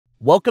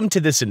Welcome to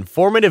this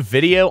informative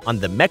video on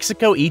the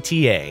Mexico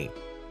ETA,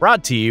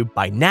 brought to you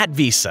by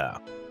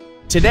Natvisa.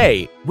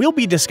 Today, we'll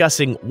be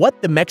discussing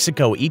what the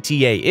Mexico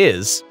ETA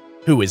is,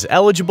 who is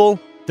eligible,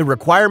 the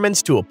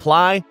requirements to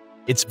apply,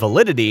 its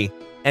validity,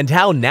 and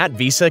how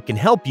Natvisa can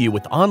help you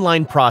with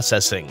online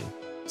processing.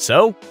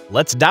 So,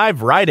 let's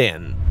dive right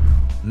in.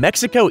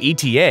 Mexico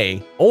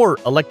ETA, or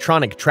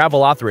Electronic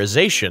Travel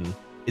Authorization,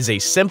 is a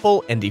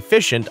simple and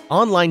efficient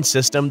online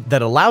system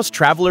that allows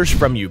travelers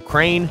from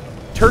Ukraine,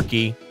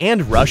 Turkey,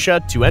 and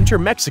Russia to enter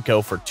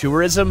Mexico for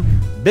tourism,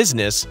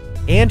 business,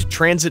 and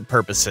transit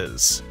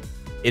purposes.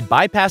 It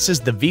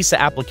bypasses the visa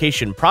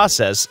application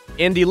process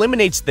and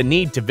eliminates the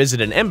need to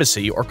visit an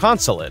embassy or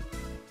consulate.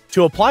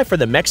 To apply for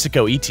the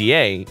Mexico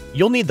ETA,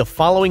 you'll need the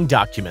following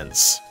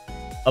documents: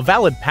 a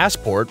valid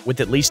passport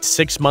with at least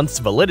 6 months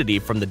validity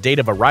from the date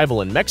of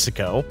arrival in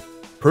Mexico,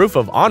 proof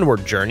of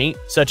onward journey,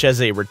 such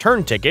as a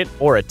return ticket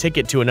or a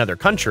ticket to another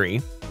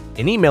country,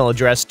 an email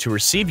address to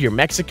receive your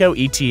Mexico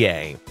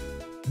ETA.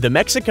 The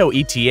Mexico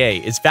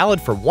ETA is valid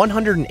for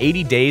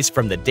 180 days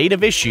from the date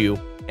of issue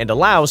and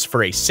allows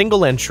for a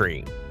single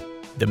entry.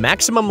 The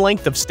maximum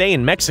length of stay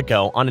in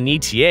Mexico on an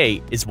ETA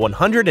is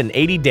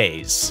 180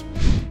 days.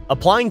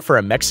 Applying for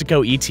a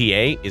Mexico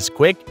ETA is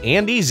quick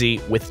and easy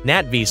with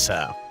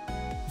Natvisa.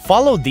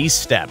 Follow these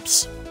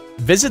steps.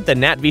 Visit the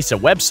Natvisa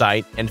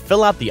website and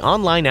fill out the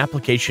online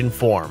application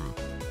form.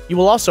 You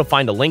will also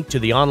find a link to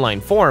the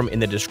online form in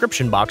the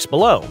description box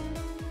below.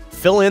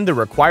 Fill in the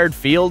required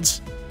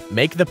fields,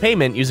 make the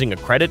payment using a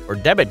credit or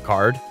debit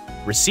card,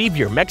 receive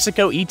your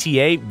Mexico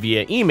ETA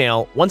via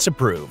email once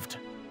approved.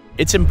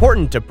 It's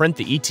important to print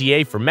the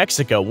ETA for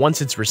Mexico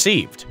once it's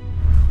received.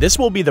 This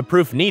will be the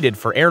proof needed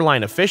for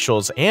airline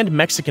officials and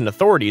Mexican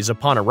authorities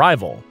upon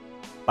arrival.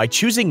 By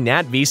choosing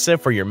Natvisa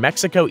for your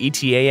Mexico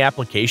ETA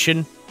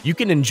application, you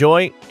can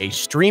enjoy a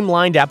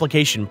streamlined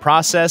application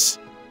process,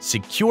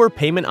 secure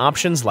payment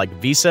options like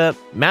Visa,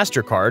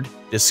 MasterCard,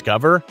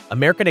 Discover,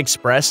 American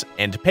Express,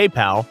 and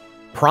PayPal,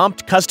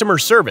 prompt customer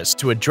service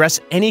to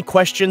address any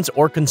questions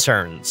or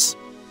concerns,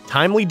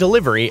 timely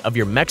delivery of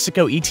your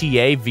Mexico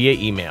ETA via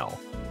email,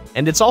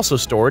 and it's also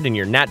stored in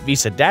your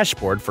Natvisa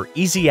dashboard for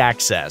easy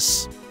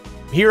access.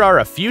 Here are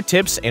a few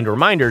tips and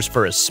reminders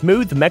for a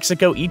smooth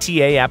Mexico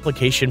ETA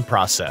application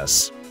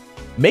process.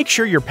 Make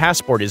sure your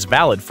passport is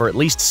valid for at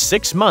least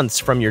 6 months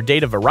from your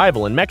date of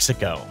arrival in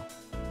Mexico.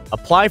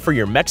 Apply for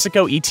your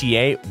Mexico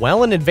ETA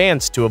well in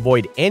advance to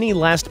avoid any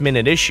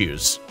last-minute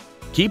issues.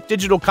 Keep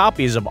digital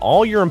copies of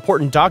all your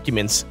important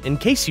documents in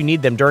case you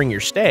need them during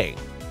your stay.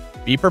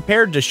 Be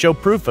prepared to show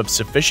proof of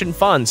sufficient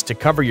funds to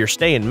cover your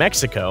stay in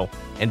Mexico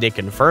and a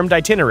confirmed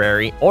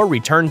itinerary or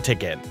return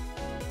ticket.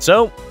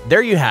 So,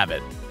 there you have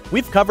it.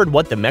 We've covered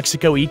what the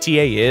Mexico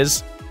ETA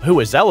is, who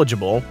is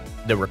eligible,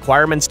 the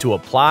requirements to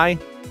apply,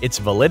 its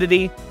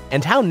validity,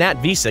 and how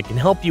Natvisa can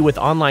help you with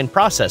online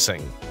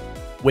processing.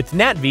 With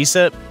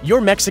Natvisa, your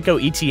Mexico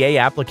ETA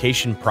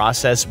application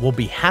process will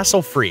be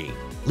hassle-free,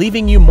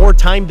 leaving you more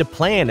time to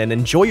plan and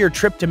enjoy your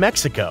trip to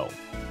Mexico.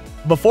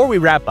 Before we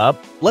wrap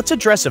up, let's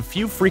address a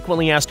few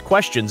frequently asked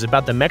questions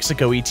about the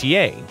Mexico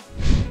ETA.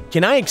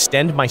 Can I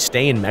extend my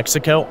stay in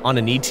Mexico on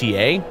an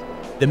ETA?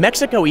 The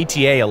Mexico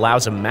ETA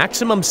allows a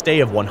maximum stay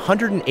of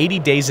 180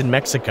 days in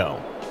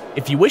Mexico.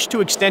 If you wish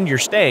to extend your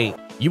stay,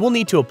 you will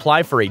need to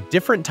apply for a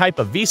different type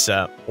of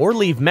visa or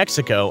leave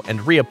Mexico and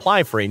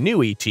reapply for a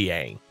new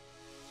ETA.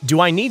 Do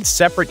I need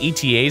separate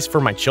ETAs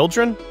for my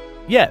children?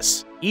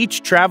 Yes,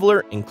 each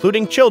traveler,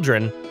 including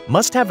children,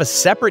 must have a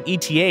separate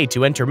ETA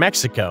to enter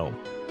Mexico.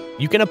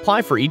 You can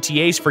apply for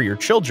ETAs for your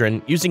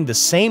children using the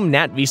same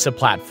Natvisa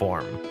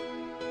platform.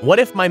 What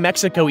if my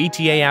Mexico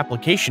ETA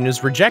application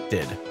is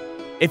rejected?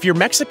 If your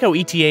Mexico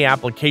ETA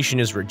application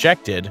is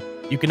rejected,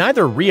 you can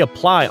either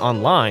reapply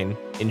online,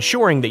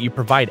 ensuring that you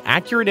provide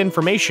accurate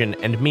information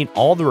and meet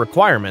all the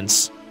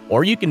requirements,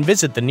 or you can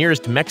visit the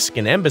nearest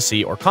Mexican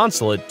embassy or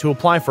consulate to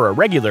apply for a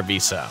regular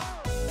visa.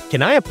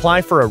 Can I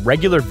apply for a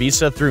regular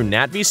visa through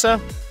Natvisa?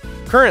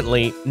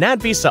 Currently,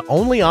 Natvisa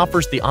only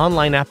offers the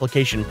online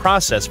application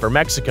process for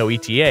Mexico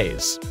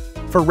ETAs.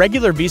 For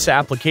regular visa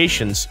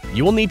applications,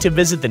 you will need to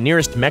visit the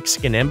nearest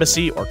Mexican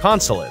embassy or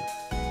consulate.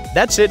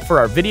 That's it for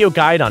our video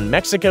guide on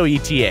Mexico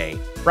ETA,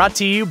 brought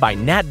to you by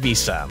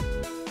Natvisa.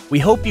 We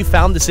hope you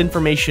found this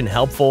information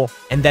helpful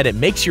and that it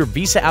makes your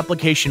visa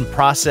application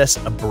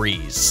process a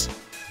breeze.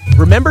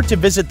 Remember to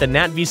visit the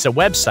Natvisa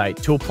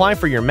website to apply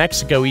for your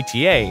Mexico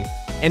ETA,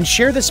 and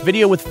share this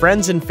video with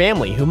friends and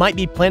family who might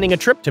be planning a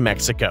trip to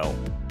Mexico.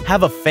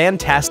 Have a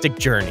fantastic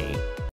journey!